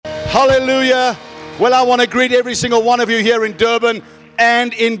Hallelujah. Well, I want to greet every single one of you here in Durban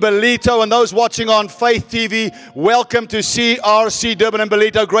and in Ballito, and those watching on Faith TV. Welcome to CRC Durban and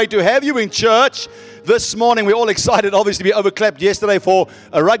Ballito. Great to have you in church this morning. We're all excited. Obviously, we overclapped yesterday for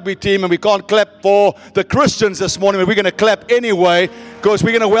a rugby team, and we can't clap for the Christians this morning, but we're going to clap anyway because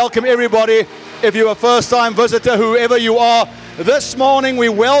we're going to welcome everybody. If you're a first-time visitor, whoever you are, this morning we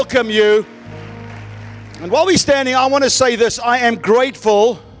welcome you. And while we're standing, I want to say this. I am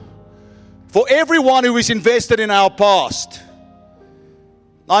grateful for everyone who is invested in our past.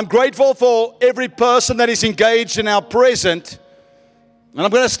 I'm grateful for every person that is engaged in our present. And I'm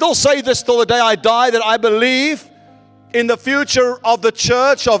going to still say this till the day I die, that I believe in the future of the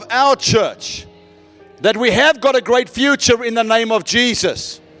church, of our church. That we have got a great future in the name of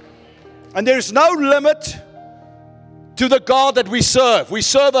Jesus. And there's no limit to the God that we serve. We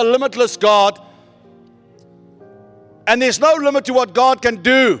serve a limitless God. And there's no limit to what God can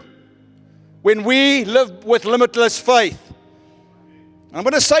do when we live with limitless faith. I'm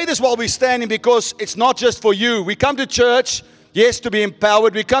going to say this while we're standing because it's not just for you. We come to church, yes, to be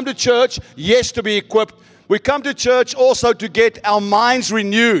empowered. We come to church, yes, to be equipped. We come to church also to get our minds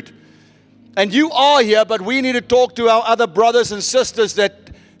renewed. And you are here, but we need to talk to our other brothers and sisters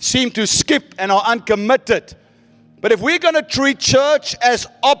that seem to skip and are uncommitted. But if we're going to treat church as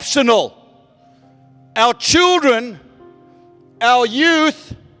optional, our children, our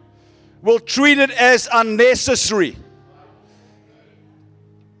youth will treat it as unnecessary.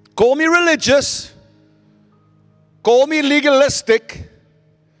 Call me religious, call me legalistic,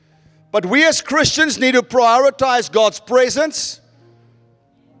 but we as Christians need to prioritize God's presence.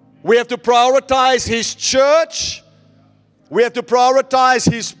 We have to prioritize His church. We have to prioritize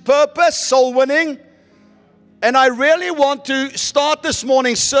His purpose, soul winning. And I really want to start this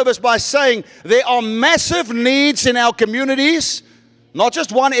morning's service by saying there are massive needs in our communities, not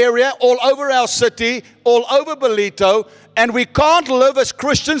just one area, all over our city, all over Ballito. And we can't live as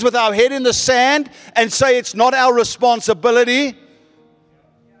Christians with our head in the sand and say it's not our responsibility.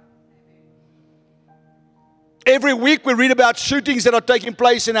 Every week we read about shootings that are taking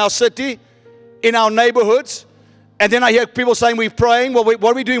place in our city, in our neighborhoods. And then I hear people saying we're praying. Well, what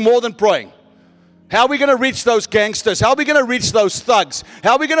are we doing more than praying? How are we going to reach those gangsters? How are we going to reach those thugs?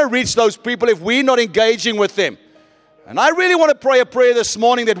 How are we going to reach those people if we're not engaging with them? And I really want to pray a prayer this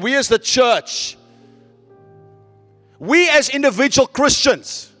morning that we as the church, we as individual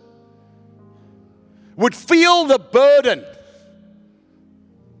Christians would feel the burden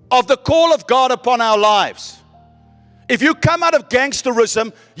of the call of God upon our lives. If you come out of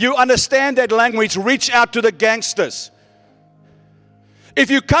gangsterism, you understand that language. Reach out to the gangsters. If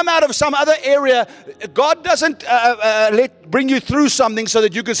you come out of some other area, God doesn't bring you through something so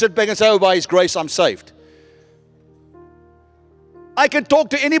that you can sit back and say, oh, by His grace, I'm saved. I can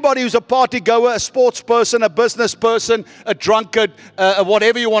talk to anybody who's a party goer, a sports person, a business person, a drunkard,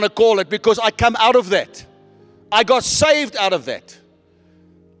 whatever you want to call it, because I come out of that. I got saved out of that.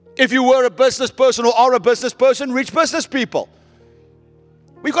 If you were a business person or are a business person, reach business people.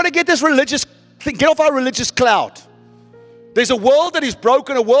 We've got to get this religious thing, get off our religious cloud. There's a world that is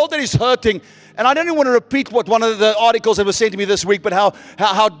broken, a world that is hurting. And I don't even want to repeat what one of the articles that was sent to me this week, but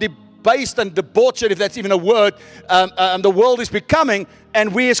how debased and debauched, if that's even a word, the world is becoming.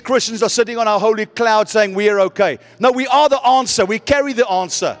 And we as Christians are sitting on our holy cloud saying we are okay. No, we are the answer. We carry the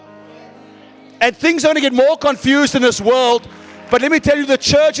answer. And things are going to get more confused in this world. But let me tell you, the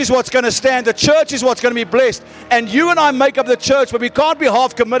church is what's going to stand. The church is what's going to be blessed. And you and I make up the church, but we can't be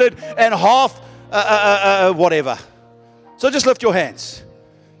half committed and half whatever. So just lift your hands.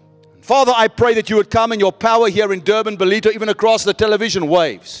 Father, I pray that you would come in your power here in Durban, Ballito, even across the television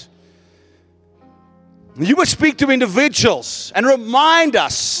waves. You would speak to individuals and remind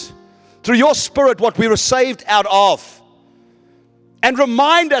us through your Spirit what we were saved out of. And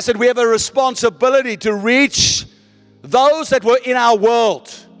remind us that we have a responsibility to reach those that were in our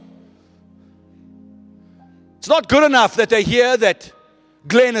world. It's not good enough that they hear that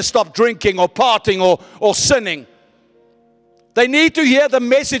Glenn has stopped drinking or partying or sinning. They need to hear the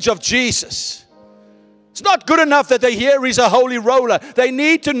message of Jesus. It's not good enough that they hear he's a holy roller. They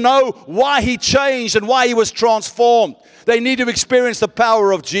need to know why he changed and why he was transformed. They need to experience the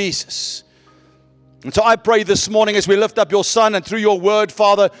power of Jesus. And so I pray this morning as we lift up your Son and through your word,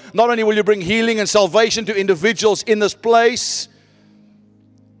 Father, not only will you bring healing and salvation to individuals in this place,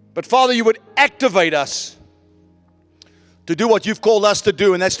 but Father, you would activate us to do what you've called us to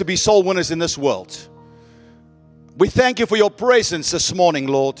do, and that's to be soul winners in this world. We thank you for your presence this morning,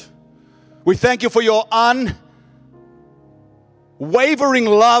 Lord. We thank you for your unwavering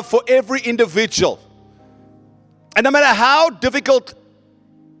love for every individual. And no matter how difficult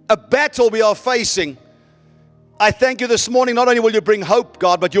a battle we are facing, I thank you this morning, not only will you bring hope,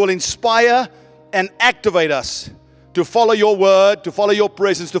 God, but you will inspire and activate us to follow your word, to follow your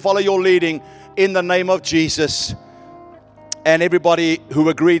presence, to follow your leading in the name of Jesus. And everybody who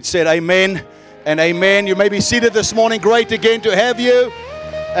agreed said amen and amen. You may be seated this morning. Great again to have you.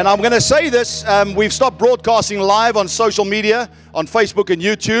 And I'm going to say this, we've stopped broadcasting live on social media, on Facebook and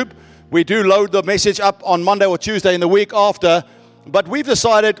YouTube. We do load the message up on Monday or Tuesday in the week after. But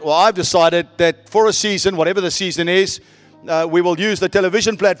I've decided that for a season, whatever the season is, we will use the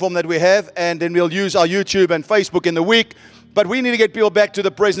television platform that we have, and then we'll use our YouTube and Facebook in the week. But we need to get people back to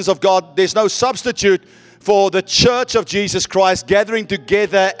the presence of God. There's no substitute for the church of Jesus Christ gathering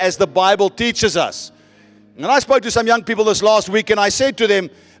together as the Bible teaches us. And I spoke to some young people this last week, and I said to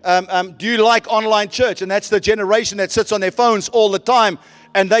them, do you like online church? And that's the generation that sits on their phones all the time.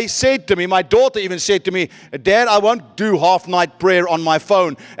 And they said to me, my daughter even said to me, Dad, I won't do half-night prayer on my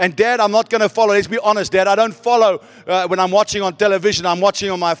phone. And Dad, I'm not going to follow. Let's be honest, Dad, I don't follow when I'm watching on television. I'm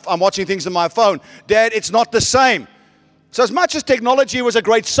watching things on my phone. Dad, it's not the same. So as much as technology was a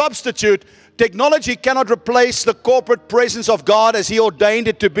great substitute, technology cannot replace the corporate presence of God as He ordained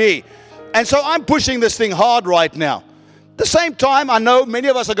it to be. And so I'm pushing this thing hard right now. At the same time, I know many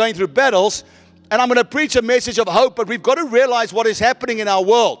of us are going through battles, and I'm going to preach a message of hope, but we've got to realize what is happening in our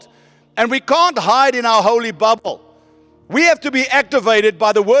world. And we can't hide in our holy bubble. We have to be activated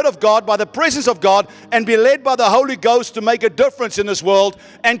by the Word of God, by the presence of God, and be led by the Holy Ghost to make a difference in this world,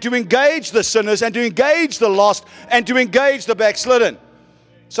 and to engage the sinners, and to engage the lost, and to engage the backslidden.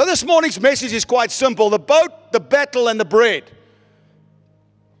 So this morning's message is quite simple. The boat, the battle, and the bread.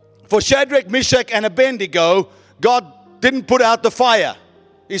 For Shadrach, Meshach, and Abednego, God didn't put out the fire.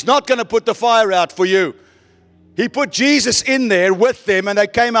 He's not going to put the fire out for you. He put Jesus in there with them, and they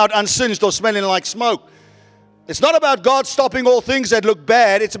came out unsinged or smelling like smoke. It's not about God stopping all things that look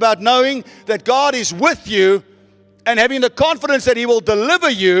bad. It's about knowing that God is with you and having the confidence that He will deliver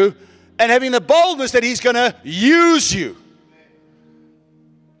you and having the boldness that He's going to use you.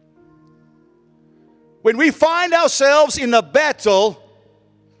 When we find ourselves in a battle,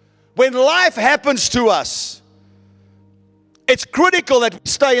 when life happens to us, it's critical that we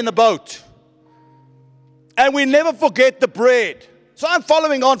stay in the boat. And we never forget the bread. So I'm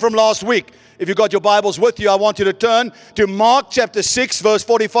following on from last week. If you've got your Bibles with you, I want you to turn to Mark chapter 6, verse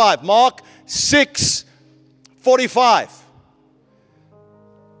 45. Mark 6, 45.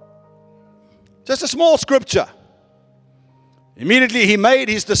 Just a small scripture. Immediately He made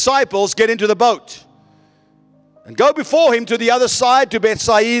His disciples get into the boat and go before Him to the other side to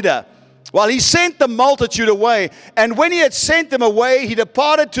Bethsaida, while He sent the multitude away. And when He had sent them away, He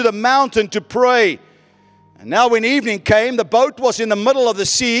departed to the mountain to pray. And now when evening came, the boat was in the middle of the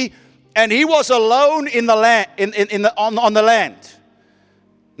sea, and He was alone in the land, on the land.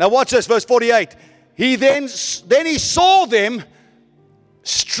 Now watch this, verse 48. Then He saw them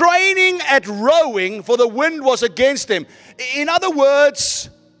straining at rowing, for the wind was against them. In other words,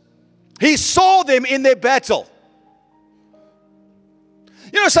 He saw them in their battle.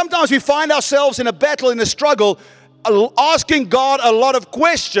 You know, sometimes we find ourselves in a battle, in a struggle, asking God a lot of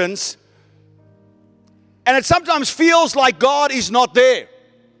questions, and it sometimes feels like God is not there.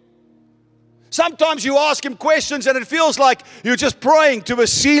 Sometimes you ask Him questions and it feels like you're just praying to a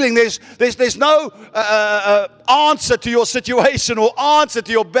ceiling. There's no answer to your situation or answer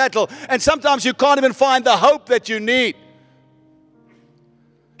to your battle, and sometimes you can't even find the hope that you need.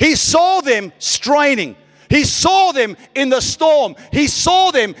 He saw them straining. He saw them in the storm. He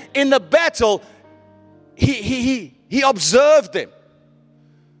saw them in the battle. He observed them.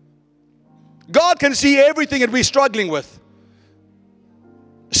 God can see everything that we're struggling with,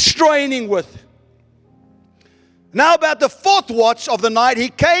 straining with. Now about the fourth watch of the night, He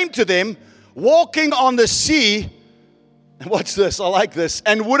came to them, walking on the sea. And watch this, I like this.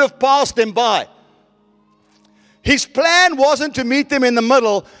 And would have passed them by. His plan wasn't to meet them in the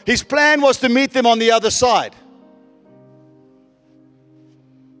middle. His plan was to meet them on the other side.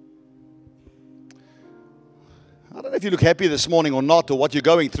 I don't know if you look happy this morning or not, or what you're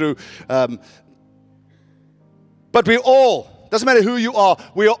going through. But we all, doesn't matter who you are,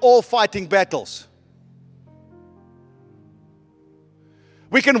 we are all fighting battles.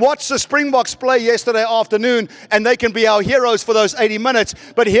 We can watch the Springboks play yesterday afternoon, and they can be our heroes for those 80 minutes.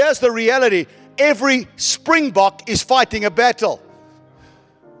 But here's the reality. Every Springbok is fighting a battle.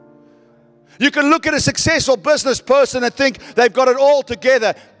 You can look at a successful business person and think they've got it all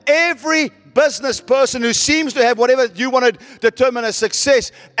together. Every business person who seems to have whatever you want to determine as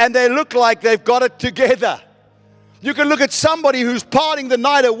success, and they look like they've got it together. You can look at somebody who's partying the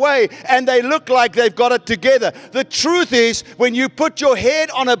night away and they look like they've got it together. The truth is, when you put your head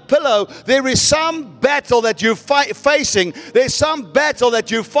on a pillow, there is some battle that you're facing. There's some battle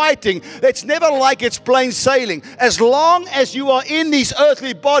that you're fighting. It's never like it's plain sailing. As long as you are in these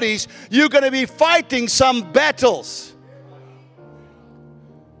earthly bodies, you're going to be fighting some battles.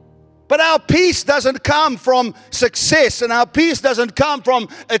 But our peace doesn't come from success, and our peace doesn't come from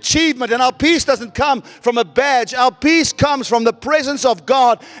achievement, and our peace doesn't come from a badge. Our peace comes from the presence of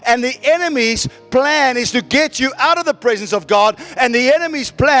God, and the enemy's plan is to get you out of the presence of God, and the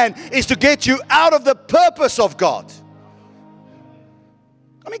enemy's plan is to get you out of the purpose of God.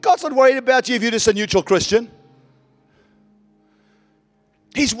 I mean, God's not worried about you if you're just a neutral Christian.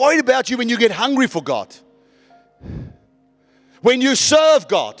 He's worried about you when you get hungry for God, when you serve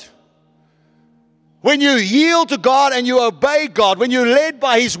God, when you yield to God and you obey God, when you're led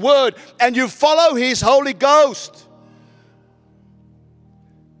by His Word and you follow His Holy Ghost.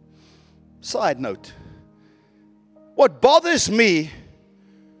 Side note. What bothers me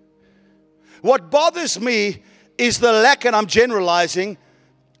is the lack, and I'm generalizing,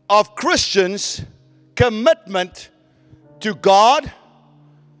 of Christians' commitment to God,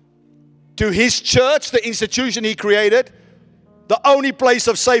 to His church, the institution He created, the only place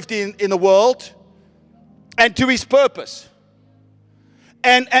of safety in the world, and to His purpose.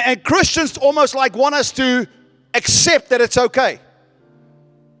 And Christians almost like want us to accept that it's okay.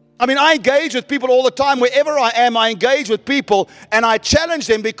 I mean, I engage with people all the time. Wherever I am, I engage with people and I challenge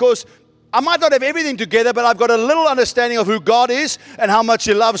them, because I might not have everything together, but I've got a little understanding of who God is and how much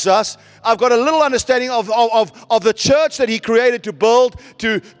He loves us. I've got a little understanding of the church that He created to build,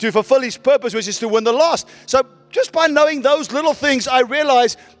 to fulfill His purpose, which is to win the lost. So just by knowing those little things, I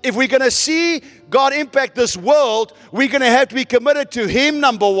realize if we're going to see God impact this world, we're going to have to be committed to Him,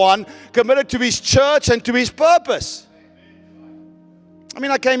 number one, committed to His church and to His purpose. I mean,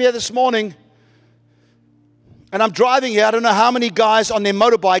 I came here this morning, and I'm driving here. I don't know how many guys on their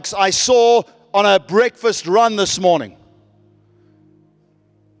motorbikes I saw on a breakfast run this morning.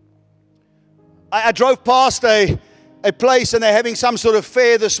 I drove past a place, and they're having some sort of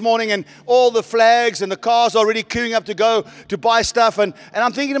fair this morning, and all the flags and the cars are already queuing up to go to buy stuff. And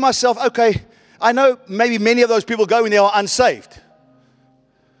I'm thinking to myself, okay, I know maybe many of those people going there are unsaved.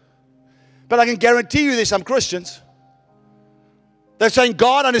 But I can guarantee you there's some Christians. They're saying,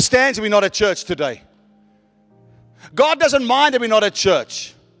 God understands that we're not at church today. God doesn't mind that we're not at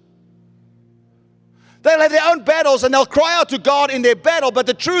church. They'll have their own battles and they'll cry out to God in their battle. But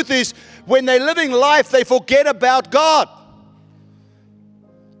the truth is, when they're living life, they forget about God.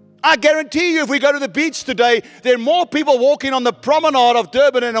 I guarantee you, if we go to the beach today, there are more people walking on the promenade of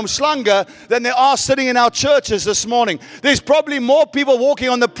Durban and Umhlanga than there are sitting in our churches this morning. There's probably more people walking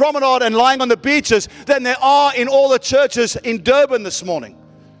on the promenade and lying on the beaches than there are in all the churches in Durban this morning.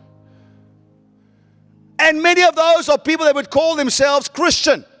 And many of those are people that would call themselves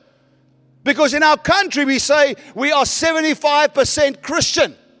Christian. Because in our country we say we are 75%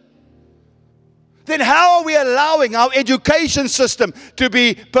 Christian. Then how are we allowing our education system to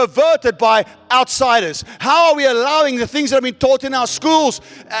be perverted by outsiders? How are we allowing the things that have been taught in our schools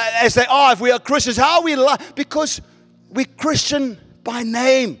as they are, if we are Christians? How are we because we're Christian by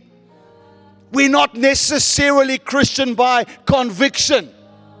name. We're not necessarily Christian by conviction.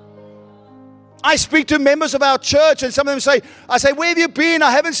 I speak to members of our church, and some of them say, where have you been?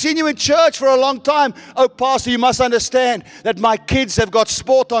 I haven't seen you in church for a long time. Oh, Pastor, you must understand that my kids have got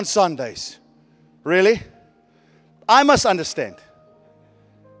sport on Sundays. Really? I must understand.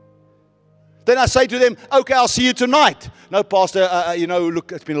 Then I say to them, okay, I'll see you tonight. No, Pastor,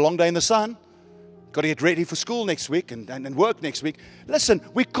 look, it's been a long day in the sun. Got to get ready for school next week and work next week. Listen,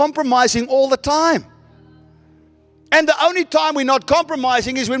 we're compromising all the time. And the only time we're not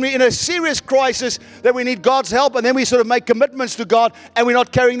compromising is when we're in a serious crisis that we need God's help, and then we sort of make commitments to God and we're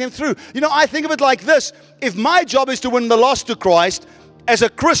not carrying them through. I think of it like this. If my job is to win the lost to Christ as a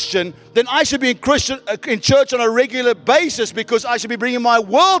Christian, then I should be in church on a regular basis, because I should be bringing my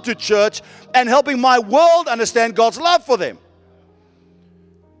world to church and helping my world understand God's love for them.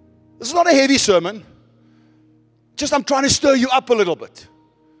 This is not a heavy sermon. Just I'm trying to stir you up a little bit.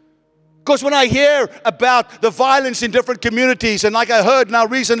 Because when I hear about the violence in different communities, and like I heard now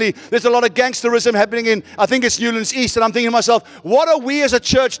recently, there's a lot of gangsterism happening in, I think it's Newlands East, and I'm thinking to myself, what are we as a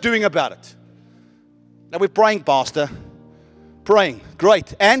church doing about it? Now we're praying, Pastor. Praying.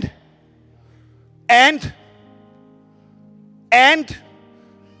 Great. And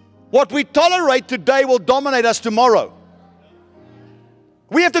what we tolerate today will dominate us tomorrow.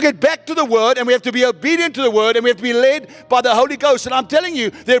 We have to get back to the Word, and we have to be obedient to the Word, and we have to be led by the Holy Ghost. And I'm telling you,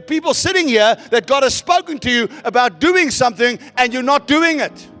 there are people sitting here that God has spoken to you about doing something, and you're not doing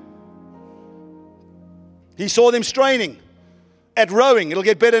it. He saw them straining at rowing. It'll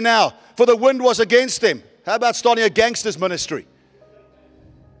get better now. For the wind was against them. How about starting a gangsters ministry?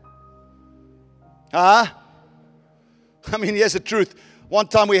 I mean, here's the truth. One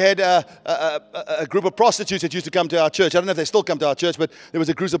time we had a group of prostitutes that used to come to our church. I don't know if they still come to our church, but there was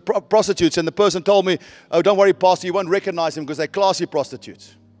a group of prostitutes, and the person told me, "Oh, don't worry, Pastor, you won't recognize them because they're classy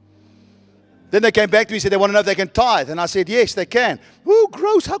prostitutes." Then they came back to me and said they want to know if they can tithe. And I said, yes, they can. Ooh,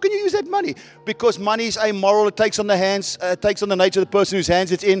 gross. How can you use that money? Because money is amoral. It takes on the hands, takes on the nature of the person whose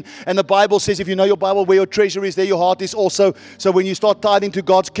hands it's in. And the Bible says, if you know your Bible, where your treasure is, there your heart is also. So when you start tithing to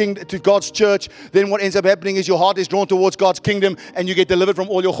God's kingdom, to God's church, then what ends up happening is your heart is drawn towards God's kingdom, and you get delivered from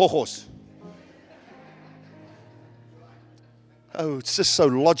all your chochos. Oh, it's just so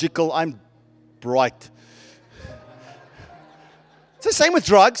logical. I'm bright. It's the same with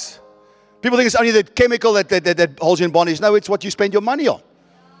drugs. People think it's only the chemical that holds you in bondage. No, it's what you spend your money on.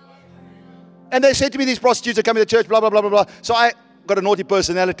 And they said to me, these prostitutes are coming to church, blah, blah, blah, blah, blah. So I got a naughty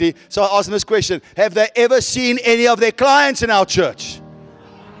personality. So I asked them this question. Have they ever seen any of their clients in our church?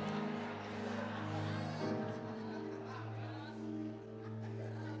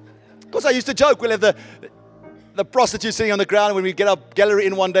 Because I used to joke, we'll have the prostitute sitting on the ground, and when we get our gallery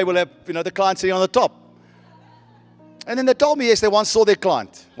in one day, we'll have the client sitting on the top. And then they told me, yes, they once saw their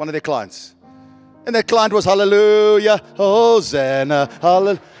client, one of their clients. And their client was, hallelujah, Hosanna,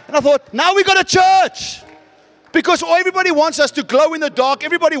 hallelujah. And I thought, now we got a church. Because everybody wants us to glow in the dark.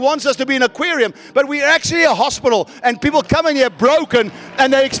 Everybody wants us to be an aquarium. But we're actually a hospital. And people come in here broken,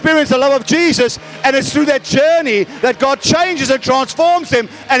 and they experience the love of Jesus. And it's through that journey that God changes and transforms them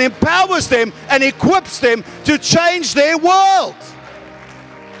and empowers them and equips them to change their world.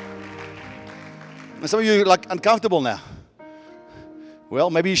 And some of you are like uncomfortable now.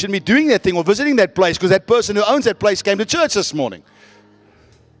 Well, maybe you shouldn't be doing that thing or visiting that place because that person who owns that place came to church this morning.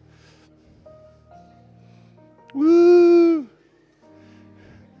 Woo!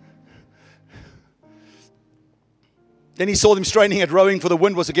 Then he saw them straining at rowing, for the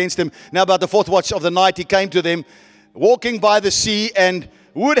wind was against them. Now about the fourth watch of the night he came to them, walking by the sea, and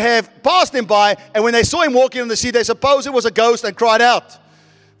would have passed them by. And when they saw him walking on the sea, they supposed it was a ghost and cried out.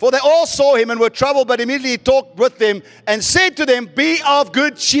 For they all saw him and were troubled, but immediately he talked with them and said to them, be of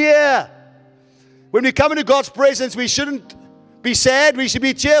good cheer. When we come into God's presence, we shouldn't be sad, we should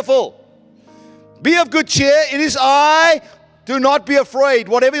be cheerful. Be of good cheer, it is I, do not be afraid.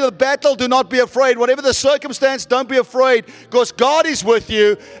 Whatever the battle, do not be afraid. Whatever the circumstance, don't be afraid, because God is with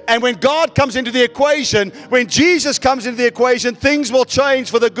you. And when God comes into the equation, when Jesus comes into the equation, things will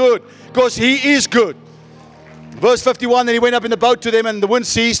change for the good, because He is good. Verse 51, then he went up in the boat to them, and the wind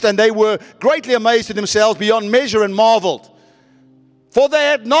ceased, and they were greatly amazed at themselves beyond measure and marveled. For they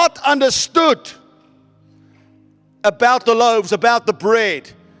had not understood about the loaves, about the bread,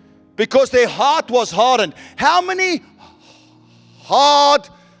 because their heart was hardened. How many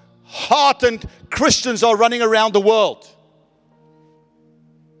hard-hearted Christians are running around the world?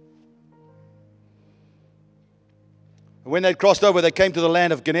 When they crossed over, they came to the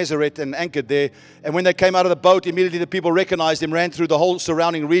land of Gennesaret and anchored there. And when they came out of the boat, immediately the people recognized him, ran through the whole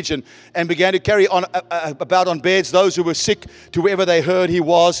surrounding region, and began to carry on about on beds those who were sick to wherever they heard he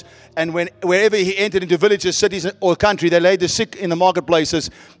was. And wherever he entered into villages, cities, or country, they laid the sick in the marketplaces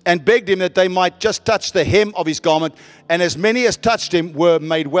and begged him that they might just touch the hem of his garment. And as many as touched him were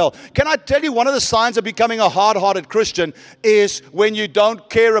made well. Can I tell you, one of the signs of becoming a hard-hearted Christian is when you don't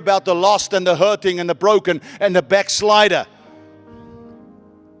care about the lost and the hurting and the broken and the backslider.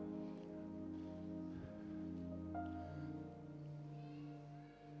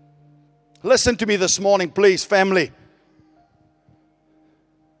 Listen to me this morning, please, family.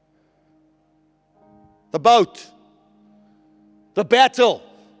 The boat, the battle,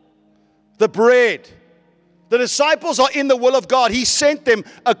 the bread. The disciples are in the will of God. He sent them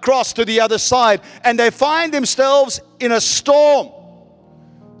across to the other side, and they find themselves in a storm.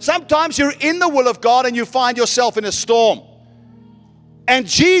 Sometimes you're in the will of God and you find yourself in a storm. And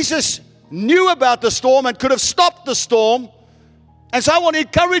Jesus knew about the storm and could have stopped the storm. And so I want to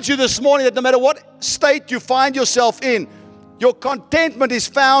encourage you this morning that no matter what state you find yourself in, your contentment is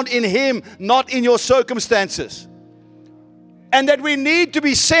found in Him, not in your circumstances. And that we need to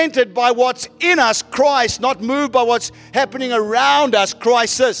be centered by what's in us, Christ, not moved by what's happening around us,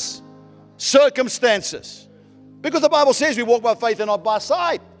 crisis, circumstances. Because the Bible says we walk by faith and not by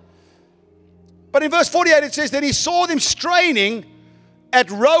sight. But in verse 48 it says, then he saw them straining at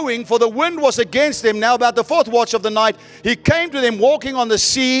rowing, for the wind was against them. Now about the fourth watch of the night, he came to them walking on the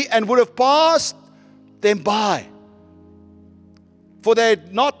sea and would have passed them by. For they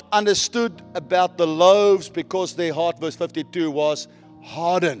had not understood about the loaves, because their heart, verse 52, was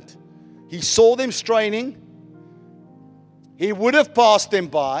hardened. He saw them straining. He would have passed them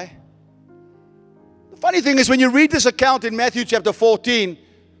by. The funny thing is, when you read this account in Matthew chapter 14,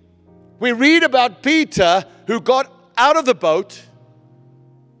 we read about Peter who got out of the boat,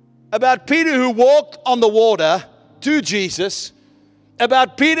 about Peter who walked on the water to Jesus,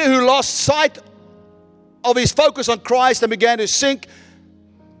 about Peter who lost sight of his focus on Christ and began to sink,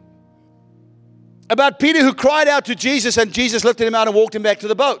 about Peter who cried out to Jesus and Jesus lifted him out and walked him back to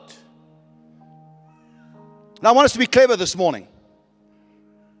the boat. Now I want us to be clever this morning.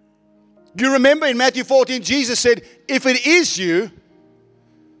 Do you remember in Matthew 14, Jesus said, if it is you,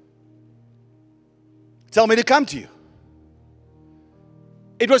 tell me to come to you.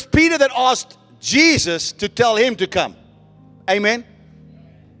 It was Peter that asked Jesus to tell him to come. Amen?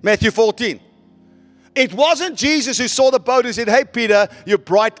 Matthew 14. It wasn't Jesus who saw the boat and said, hey Peter, you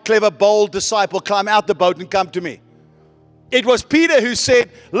bright, clever, bold disciple, climb out the boat and come to me. It was Peter who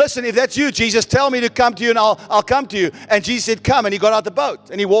said, listen, if that's you, Jesus, tell me to come to you and I'll come to you. And Jesus said, come. And he got out the boat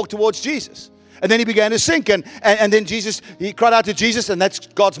and he walked towards Jesus. And then he began to sink. And then he cried out to Jesus, and that's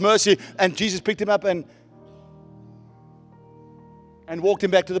God's mercy. And Jesus picked him up and walked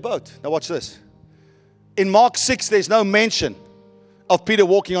him back to the boat. Now watch this. In Mark 6, there's no mention of Peter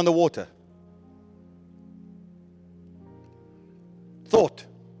walking on the water. Thought.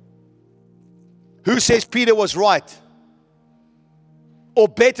 Who says Peter was right or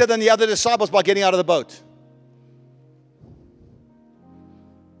better than the other disciples by getting out of the boat?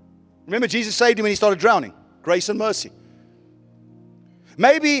 Remember, Jesus saved him when he started drowning. Grace and mercy.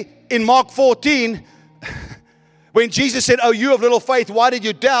 Maybe in Mark 14, when Jesus said, oh, you of little faith, why did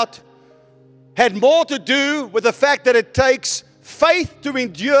you doubt? Had more to do with the fact that it takes faith to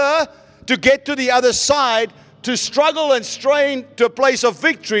endure, to get to the other side, to struggle and strain to a place of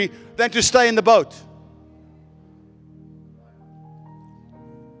victory, than to stay in the boat.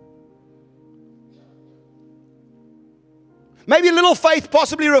 Maybe little faith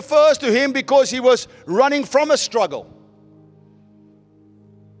possibly refers to him because he was running from a struggle.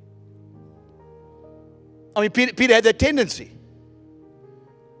 I mean, Peter had that tendency.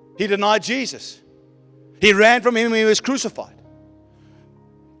 He denied Jesus. He ran from him when he was crucified.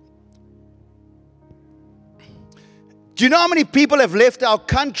 Do you know how many people have left our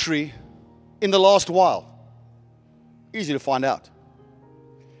country in the last while? Easy to find out.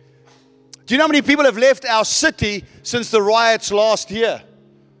 Do you know how many people have left our city since the riots last year?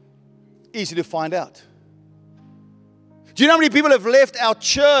 Easy to find out. Do you know how many people have left our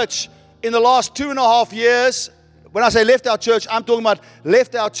church in the last 2.5 years? When I say left our church, I'm talking about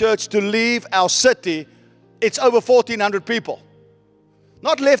left our church to leave our city. It's over 1,400 people.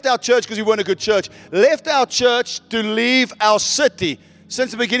 Not left our church because we weren't a good church. Left our church to leave our city.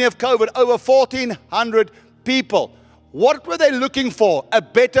 Since the beginning of COVID, over 1,400 people. What were they looking for? A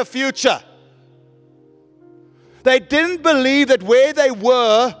better future. They didn't believe that where they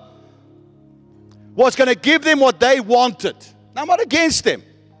were was going to give them what they wanted. Now, I'm not against them.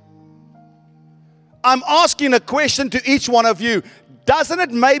 I'm asking a question to each one of you. Doesn't it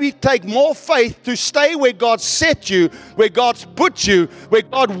maybe take more faith to stay where God set you, where God's put you, where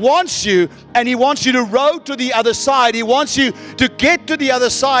God wants you, and He wants you to row to the other side? He wants you to get to the other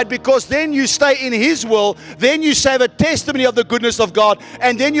side, because then you stay in His will, then you have a testimony of the goodness of God,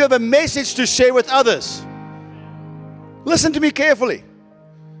 and then you have a message to share with others. Listen to me carefully.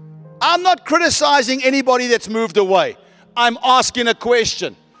 I'm not criticizing anybody that's moved away. I'm asking a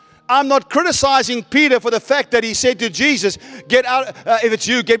question. I'm not criticizing Peter for the fact that he said to Jesus, get out, if it's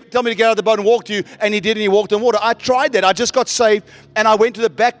you, tell me to get out of the boat and walk to you. And he did, and he walked on water. I tried that. I just got saved, and I went to the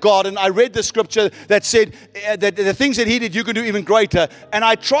back garden. I read the scripture that said that the things that he did, you can do even greater. And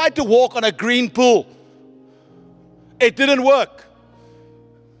I tried to walk on a green pool. It didn't work.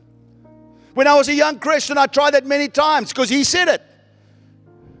 When I was a young Christian, I tried that many times because he said it.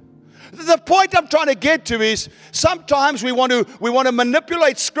 The point I'm trying to get to is sometimes we want to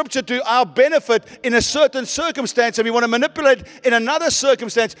manipulate Scripture to our benefit in a certain circumstance, and we want to manipulate it in another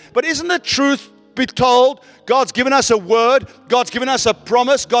circumstance. But isn't the truth be told? God's given us a word. God's given us a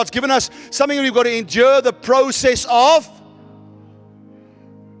promise. God's given us something that we've got to endure the process of.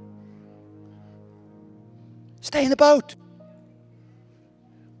 Stay in the boat.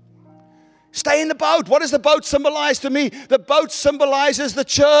 Stay in the boat. What does the boat symbolize to me? The boat symbolizes the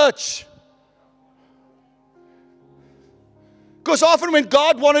church. Because often when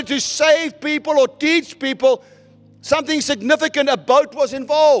God wanted to save people or teach people, Something significant, a boat was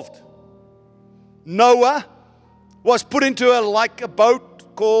involved. Noah was put into a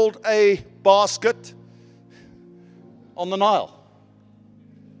boat called a basket on the Nile.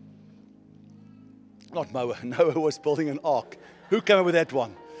 Not Noah. Noah was building an ark. Who came up with that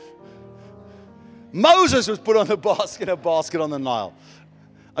one? Moses was put on a basket on the Nile.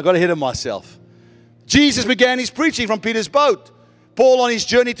 I got ahead of myself. Jesus began his preaching from Peter's boat. Paul on his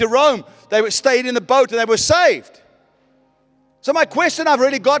journey to Rome, they stayed in the boat and they were saved. So my question I've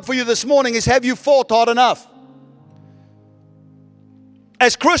really got for you this morning is, have you fought hard enough?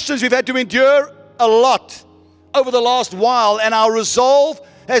 As Christians, we've had to endure a lot over the last while, and our resolve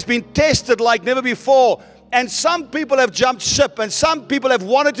has been tested like never before. And some people have jumped ship, and some people have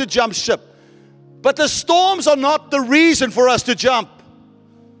wanted to jump ship. But the storms are not the reason for us to jump.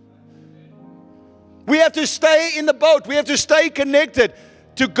 We have to stay in the boat. We have to stay connected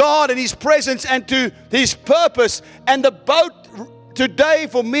to God and His presence and to His purpose. And the boat today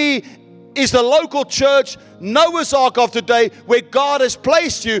for me is the local church, Noah's Ark of today, where God has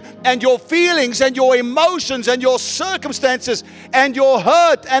placed you, and your feelings and your emotions and your circumstances and your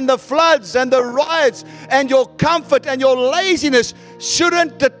hurt and the floods and the riots and your comfort and your laziness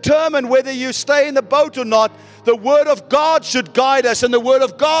shouldn't determine whether you stay in the boat or not. The Word of God should guide us, and the Word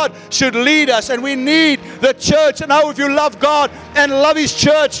of God should lead us, and we need the church. And now if you love God and love His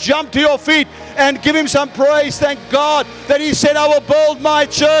church, jump to your feet and give Him some praise. Thank God that He said, I will build my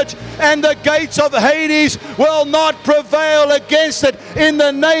church, and the gates of Hades will not prevail against it, in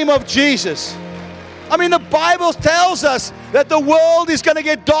the name of Jesus. I mean, the Bible tells us that the world is going to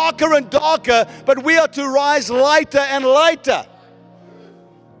get darker and darker, but we are to rise lighter and lighter.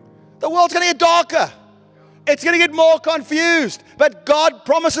 The world's going to get darker. It's going to get more confused. But God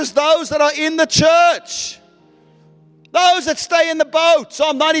promises those that are in the church, those that stay in the boat.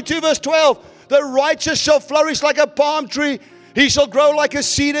 Psalm 92 verse 12. The righteous shall flourish like a palm tree. He shall grow like a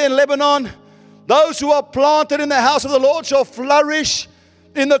cedar in Lebanon. Those who are planted in the house of the Lord shall flourish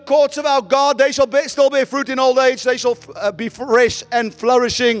in the courts of our God. They shall still bear fruit in old age. They shall be fresh and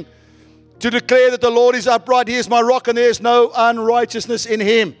flourishing, to declare that the Lord is upright. He is my rock, and there is no unrighteousness in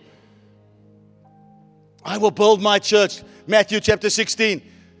Him. I will build my church, Matthew chapter 16,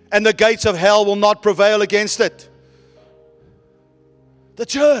 and the gates of hell will not prevail against it. The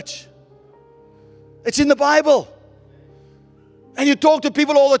church. It's in the Bible. And you talk to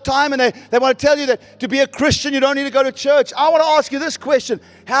people all the time, and they want to tell you that to be a Christian, you don't need to go to church. I want to ask you this question.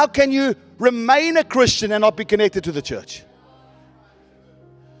 How can you remain a Christian and not be connected to the church?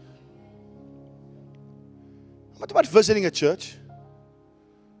 I'm not about visiting a church.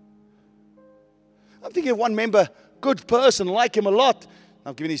 I'm thinking of one member, good person, like him a lot.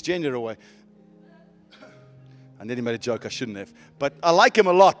 I'm giving his gender away. I nearly made a joke I shouldn't have. But I like him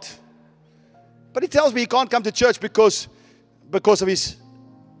a lot. But he tells me he can't come to church because of his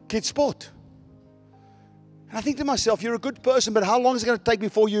kid's sport. And I think to myself, you're a good person, but how long is it going to take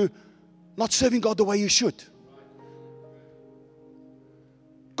before you not serving God the way you should?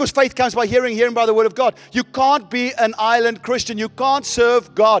 Because faith comes by hearing, hearing by the Word of God. You can't be an island Christian. You can't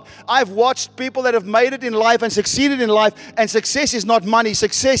serve God. I've watched people that have made it in life and succeeded in life, and success is not money.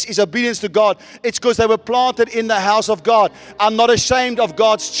 Success is obedience to God. It's because they were planted in the house of God. I'm not ashamed of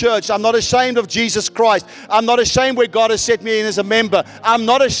God's church. I'm not ashamed of Jesus Christ. I'm not ashamed where God has set me in as a member. I'm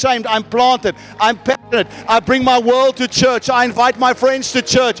not ashamed. I'm planted. I'm passionate. I bring my world to church. I invite my friends to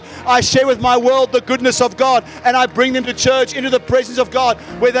church. I share with my world the goodness of God, and I bring them to church, into the presence of God,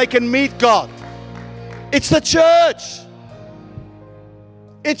 where they can meet God. It's the church.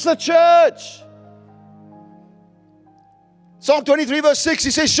 It's the church. Psalm 23 verse 6,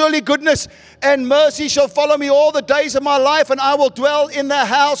 he says, surely goodness and mercy shall follow me all the days of my life, and I will dwell in the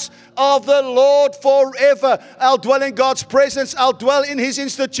house of the Lord forever. I'll dwell in God's presence. I'll dwell in His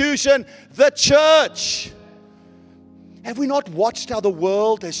institution, the church. Have we not watched how the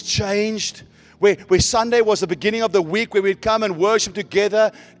world has changed? Where Sunday was the beginning of the week, where we'd come and worship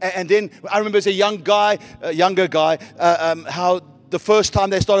together. And then I remember as a younger guy, how the first time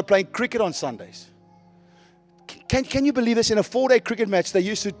they started playing cricket on Sundays. Can you believe this? In a 4-day cricket match, they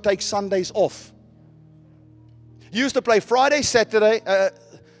used to take Sundays off. You used to play Friday, Saturday,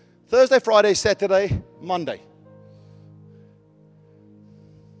 Thursday, Friday, Saturday, Monday.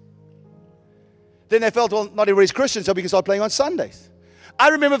 Then they felt, well, not everybody's Christian, so we can start playing on Sundays. I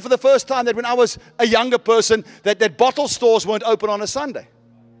remember for the first time that when I was a younger person, that bottle stores weren't open on a Sunday.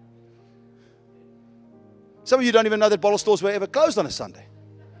 Some of you don't even know that bottle stores were ever closed on a Sunday.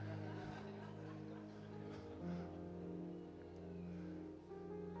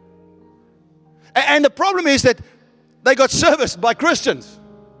 And the problem is that they got serviced by Christians.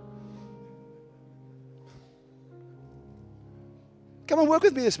 Come and work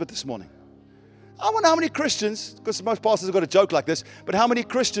with me this morning. I wonder how many Christians, because most pastors have got a joke like this, but how many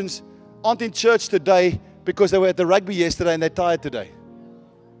Christians aren't in church today because they were at the rugby yesterday and they're tired today?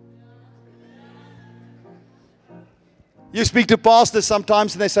 You speak to pastors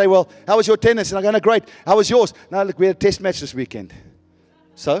sometimes and they say, well, how was your tennis? And I go, no, great. How was yours? No, look, we had a test match this weekend.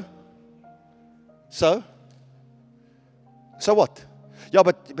 So what? Yeah,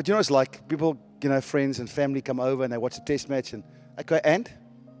 but you know what it's like? People, friends and family come over and they watch the test match and, okay, and?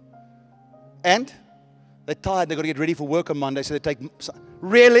 They're tired, they've got to get ready for work on Monday, so they take,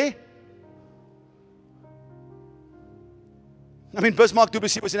 really? I mean, Bismarck Du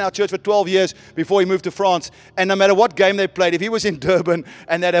Plessis was in our church for 12 years before he moved to France. And no matter what game they played, if he was in Durban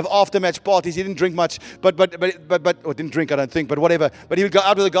and they'd have after-match parties, he didn't drink much, or didn't drink, I don't think, but whatever. But he would go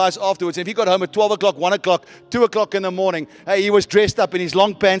out with the guys afterwards. And if he got home at 12 o'clock, 1 o'clock, 2 o'clock in the morning, hey, he was dressed up in his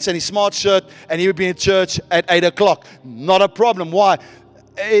long pants and his smart shirt, and he would be in church at 8 o'clock. Not a problem. Why?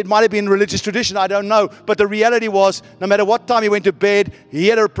 It might have been religious tradition, I don't know. But the reality was, no matter what time he went to bed, he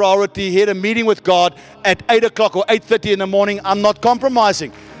had a priority. He had a meeting with God at 8 o'clock or 8:30 in the morning. I'm not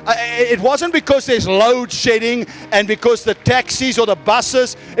compromising. It wasn't because there's load shedding and because the taxis or the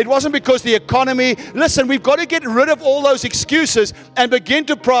buses. It wasn't because the economy. Listen, we've got to get rid of all those excuses and begin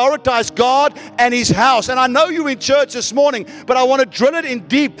to prioritize God and His house. And I know you're in church this morning, but I want to drill it in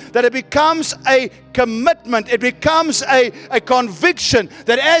deep that it becomes a commitment. It becomes a conviction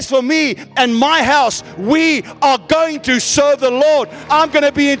that as for me and my house, we are going to serve the Lord. I'm going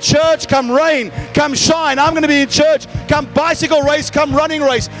to be in church come rain, come shine. I'm going to be in church come bicycle race, come running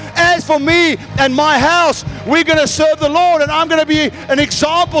race. As for me and my house, we're going to serve the Lord, and I'm going to be an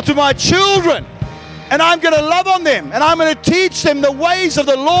example to my children. And I'm going to love on them, and I'm going to teach them the ways of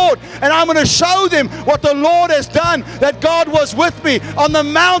the Lord, and I'm going to show them what the Lord has done, that God was with me on the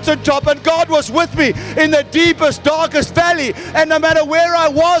mountaintop, and God was with me in the deepest, darkest valley. And no matter where I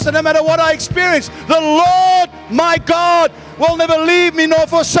was and no matter what I experienced, the Lord, my God, will never leave me nor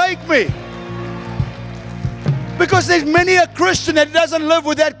forsake me. Because there's many a Christian that doesn't live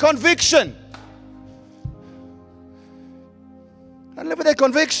with that conviction. I live with that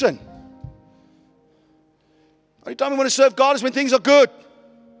conviction. Only time we want to serve God is when things are good.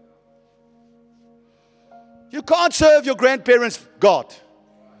 You can't serve your grandparents' God.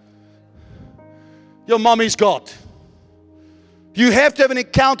 Your mommy's God. You have to have an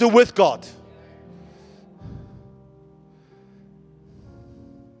encounter with God.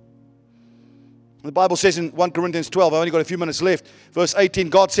 The Bible says in 1 Corinthians 12, I've only got a few minutes left, verse 18,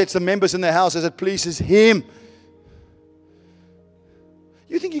 God sets the members in their house as it pleases Him.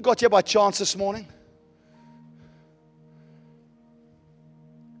 You think you got here by chance this morning?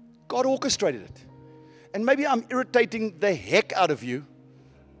 God orchestrated it. And maybe I'm irritating the heck out of you.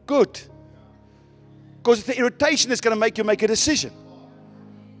 Good. Because it's the irritation that's going to make you make a decision.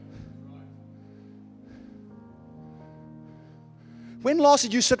 When last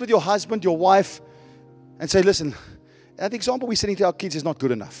did you sit with your husband, your wife, and say, listen, the example we're setting to our kids is not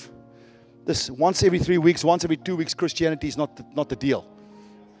good enough. This once every 3 weeks, once every 2 weeks Christianity is not the deal.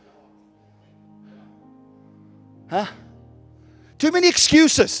 Huh? Too many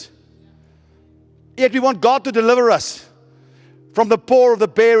excuses. Yet we want God to deliver us from the paw of the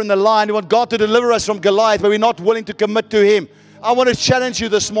bear and the lion. We want God to deliver us from Goliath, but we're not willing to commit to Him. I want to challenge you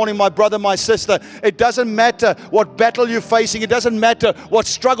this morning, my brother, my sister. It doesn't matter what battle you're facing. It doesn't matter what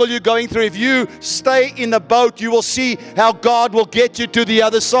struggle you're going through. If you stay in the boat, you will see how God will get you to the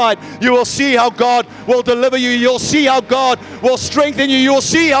other side. You will see how God will deliver you. You'll see how God will strengthen you. You'll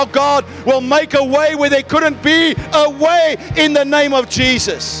see how God will make a way where there couldn't be a way in the name of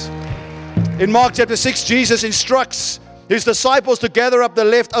Jesus. In Mark chapter 6, Jesus instructs His disciples to gather up the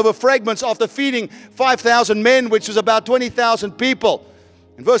leftover fragments after feeding 5,000 men, which was about 20,000 people.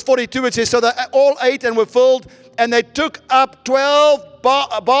 In verse 42 it says, so they all ate and were filled, and they took up 12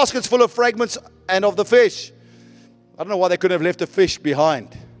 baskets full of fragments and of the fish. I don't know why they couldn't have left the fish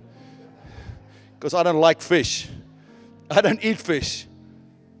behind. Because I don't like fish. I don't eat fish.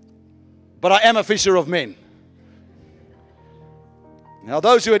 But I am a fisher of men. Now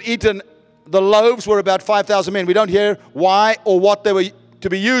those who had eaten the loaves were about 5,000 men. We don't hear why or what they were to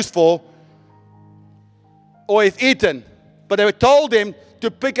be used for or if eaten. But they were told them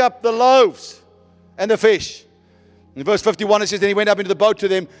to pick up the loaves and the fish. In verse 51 it says, then he went up into the boat to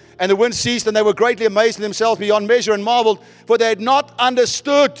them, and the wind ceased, and they were greatly amazed in themselves beyond measure and marveled, for they had not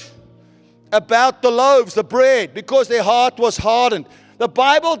understood about the loaves, the bread, because their heart was hardened. The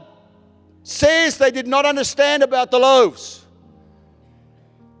Bible says they did not understand about the loaves.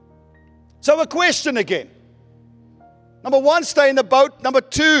 So a question again. Number one, stay in the boat. Number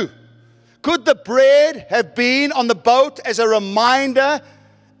two, Could the bread have been on the boat as a reminder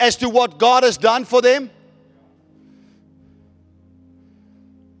as to what God has done for them?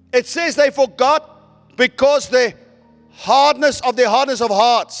 It says they forgot because the hardness of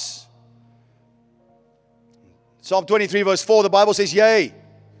hearts. Psalm 23 verse 4, the Bible says, yea.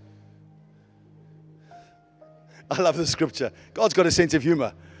 I love the scripture. God's got a sense of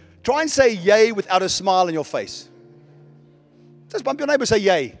humor. Try and say yay without a smile on your face. Just bump your neighbor, say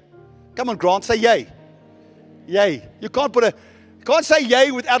yay. Come on, Grant, say yay. Yay. You can't say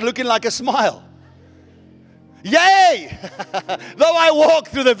yay without looking like a smile. Yay! Though I walk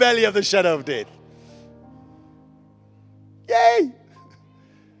through the valley of the shadow of death. Yay!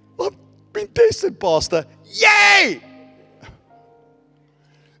 I've been tested, Pastor. Yay!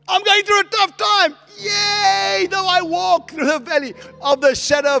 I'm going through a tough time. Yay! Though I walk through the valley of the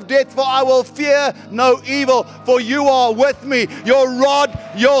shadow of death, for I will fear no evil, for you are with me. Your rod,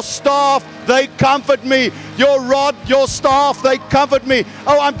 your staff, they comfort me. Your rod, your staff, they comfort me.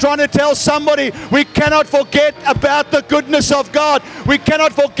 Oh, I'm trying to tell somebody, we cannot forget about the goodness of God. We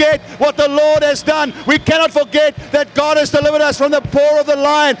cannot forget what the Lord has done. We cannot forget that God has delivered us from the paw of the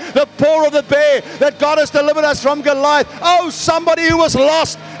lion, the paw of the bear, that God has delivered us from Goliath. Oh, somebody who was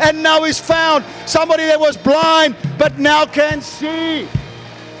lost and now is found. Somebody that was blind but now can see.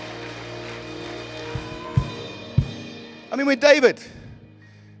 I mean, when David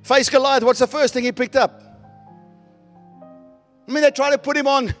faced Goliath, what's the first thing he picked up? I mean, they try to put him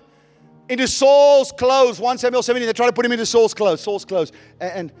into Saul's clothes. 1 Samuel 17, they try to put him into Saul's clothes.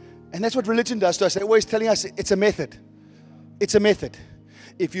 And that's what religion does to us. They're always telling us it's a method. It's a method.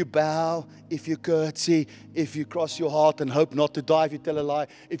 If you bow, if you curtsy, if you cross your heart and hope not to die, if you tell a lie,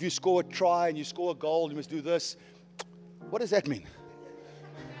 if you score a try and you score a goal, you must do this. What does that mean?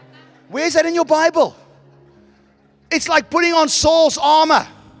 Where is that in your Bible? It's like putting on Saul's armor.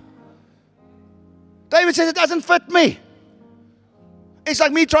 David says it doesn't fit me. It's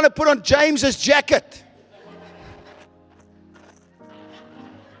like me trying to put on James's jacket.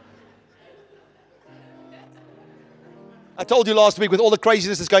 I told you last week, with all the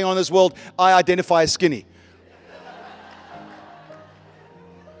craziness that's going on in this world, I identify as skinny.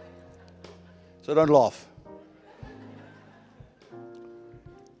 So don't laugh.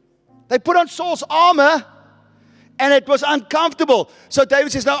 They put on Saul's armor, and it was uncomfortable. So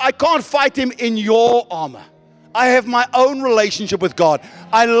David says, no, I can't fight him in your armor. I have my own relationship with God.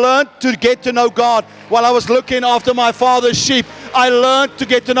 I learned to get to know God while I was looking after my father's sheep. I learned to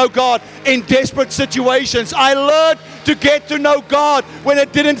get to know God in desperate situations. I learned to get to know God when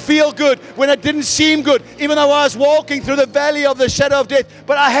it didn't feel good, when it didn't seem good, even though I was walking through the valley of the shadow of death.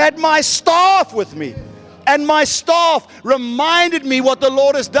 But I had my staff with me. And my staff reminded me what the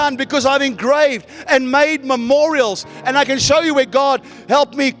Lord has done, because I've engraved and made memorials. And I can show you where God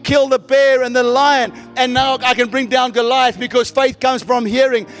helped me kill the bear and the lion. And now I can bring down Goliath, because faith comes from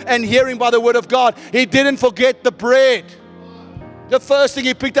hearing, and hearing by the word of God. He didn't forget the bread. The first thing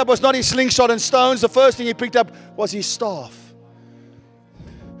he picked up was not his slingshot and stones. The first thing he picked up was his staff.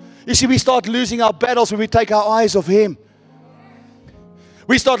 You see, we start losing our battles when we take our eyes off him.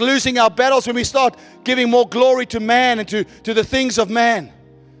 We start losing our battles when we start giving more glory to man and to the things of man.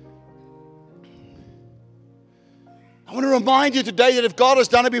 I want to remind you today that if God has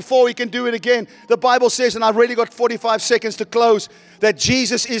done it before, He can do it again. The Bible says, and I've really got 45 seconds to close, that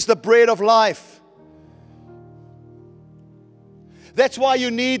Jesus is the bread of life. That's why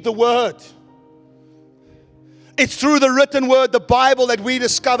you need the Word. It's through the written Word, the Bible, that we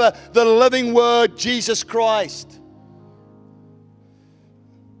discover the living Word, Jesus Christ.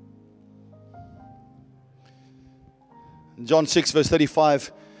 John 6 verse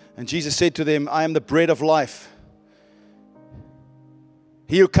 35, and Jesus said to them, I am the bread of life.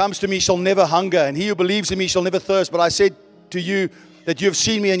 He who comes to me shall never hunger, and he who believes in me shall never thirst. But I said to you that you have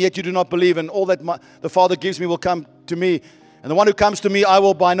seen me, and yet you do not believe, and all that the Father gives me will come to me. And the one who comes to me I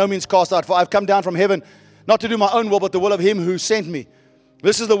will by no means cast out, for I have come down from heaven, not to do my own will, but the will of him who sent me.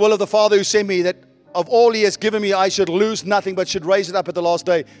 This is the will of the Father who sent me, that of all he has given me I should lose nothing, but should raise it up at the last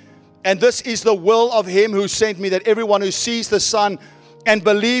day. And this is the will of him who sent me, that everyone who sees the Son and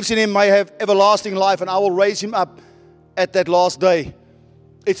believes in him may have everlasting life, and I will raise him up at that last day.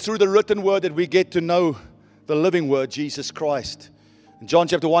 It's through the written Word that we get to know the living Word, Jesus Christ. In John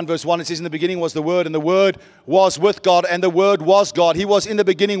chapter 1 verse 1, it says, in the beginning was the Word, and the Word was with God, and the Word was God. He was in the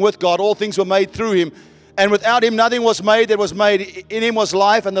beginning with God. All things were made through him, and without him nothing was made that was made. In him was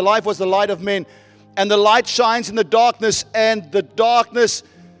life, and the life was the light of men. And the light shines in the darkness, and the darkness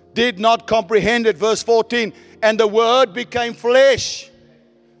did not comprehend it. Verse 14, and the Word became flesh,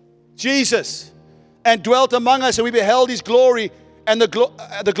 Jesus, and dwelt among us, and we beheld his glory, and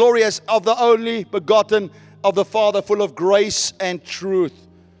the glory as of the only begotten of the Father, full of grace and truth.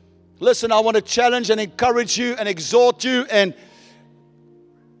 Listen, I want to challenge and encourage you and exhort you and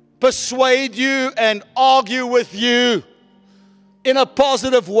persuade you and argue with you in a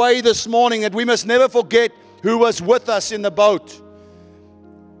positive way this morning, that we must never forget who was with us in the boat.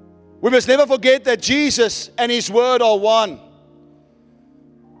 We must never forget that Jesus and His Word are one.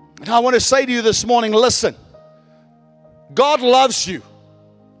 And I want to say to you this morning, listen, God loves you.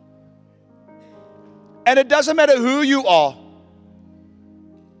 And it doesn't matter who you are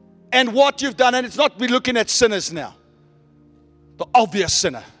and what you've done. And it's not we're looking at sinners now. The obvious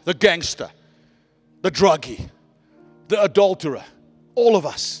sinner, the gangster, the druggie, the adulterer, all of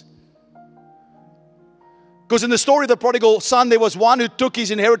us. Because in the story of the prodigal son, there was one who took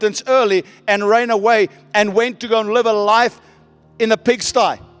his inheritance early and ran away and went to go and live a life in the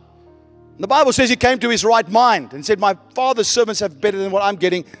pigsty. The Bible says he came to his right mind and said, my father's servants have better than what I'm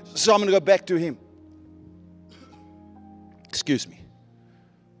getting, so I'm going to go back to him. Excuse me.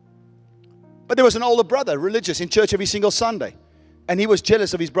 But there was an older brother, religious, in church every single Sunday. And he was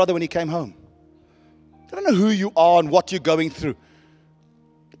jealous of his brother when he came home. I don't know who you are and what you're going through.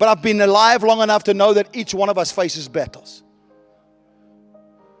 But I've been alive long enough to know that each one of us faces battles.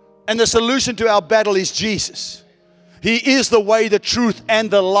 And the solution to our battle is Jesus. He is the way, the truth, and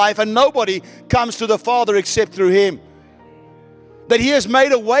the life. And nobody comes to the Father except through Him. That He has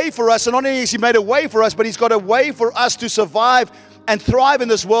made a way for us. And not only has He made a way for us, but He's got a way for us to survive and thrive in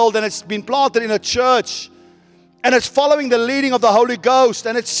this world. And it's been planted in a church. And it's following the leading of the Holy Ghost.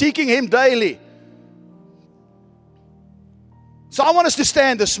 And it's seeking Him daily. So I want us to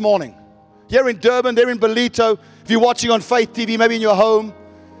stand this morning. Here in Durban, there in Ballito. If you're watching on Faith TV, maybe in your home.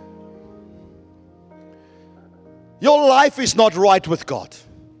 Your life is not right with God.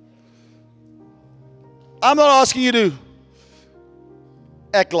 I'm not asking you to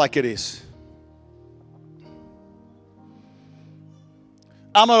act like it is.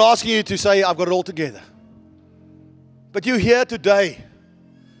 I'm not asking you to say, I've got it all together. But you're here today.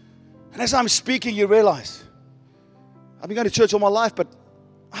 And as I'm speaking, you realize, I've been going to church all my life, but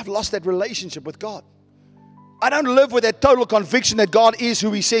I've lost that relationship with God. I don't live with that total conviction that God is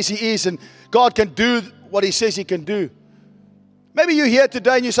who He says He is, and God can do what He says He can do. Maybe you're here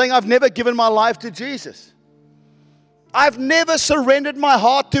today and you're saying, I've never given my life to Jesus. I've never surrendered my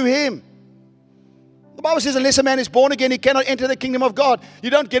heart to Him. The Bible says, unless a man is born again, he cannot enter the kingdom of God. You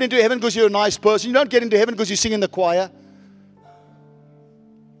don't get into heaven because you're a nice person. You don't get into heaven because you sing in the choir.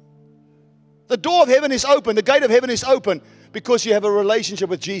 The door of heaven is open. The gate of heaven is open because you have a relationship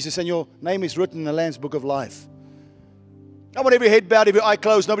with Jesus and your name is written in the Lamb's Book of Life. I want every head bowed, every eye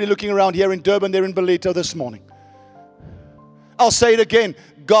closed, nobody looking around here in Durban, there in Ballito this morning. I'll say it again.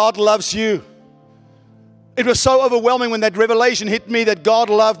 God loves you. It was so overwhelming when that revelation hit me that God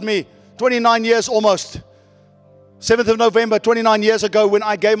loved me. 29 years almost. 7th of November, 29 years ago, when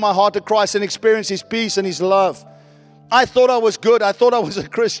I gave my heart to Christ and experienced His peace and His love. I thought I was good. I thought I was a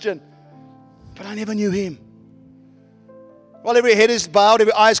Christian. But I never knew Him. While every head is bowed,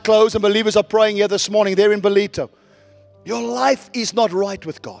 every eye is closed, and believers are praying here this morning, there in Ballito. Your life is not right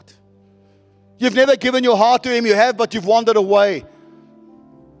with God. You've never given your heart to Him. You have, but you've wandered away.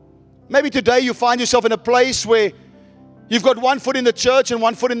 Maybe today you find yourself in a place where you've got one foot in the church and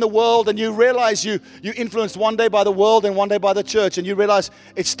one foot in the world, and you realize you're influenced one day by the world and one day by the church, and you realize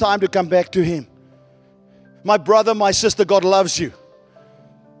it's time to come back to Him. My brother, my sister, God loves you.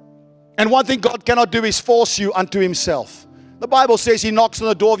 And one thing God cannot do is force you unto Himself. The Bible says He knocks on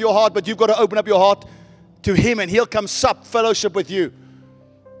the door of your heart, but you've got to open up your heart to Him, and He'll come sup, fellowship with you.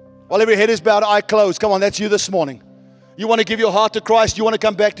 While every head is bowed, eye closed. Come on, that's you this morning. You want to give your heart to Christ. You want to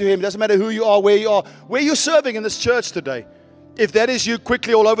come back to Him. It doesn't matter who you are, where you're serving in this church today. If that is you,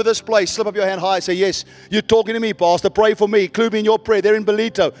 quickly all over this place, slip up your hand high. Say, yes, you're talking to me, Pastor. Pray for me. Include me in your prayer. They're in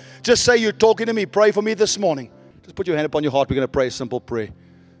Ballito. Just say you're talking to me. Pray for me this morning. Just put your hand upon your heart. We're going to pray a simple prayer.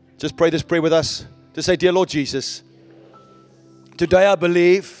 Just pray this prayer with us. Just say, dear Lord Jesus, today I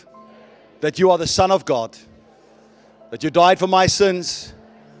believe that you are the Son of God, that you died for my sins,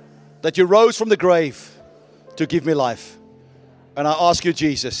 that you rose from the grave to give me life. And I ask you,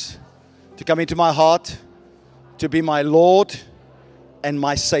 Jesus, to come into my heart, to be my Lord and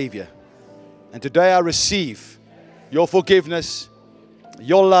my Savior. And today I receive your forgiveness,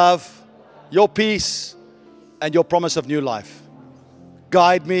 your love, your peace, and your promise of new life.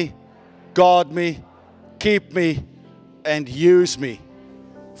 Guide me, guard me, keep me, and use me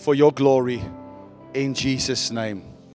for your glory in Jesus' name.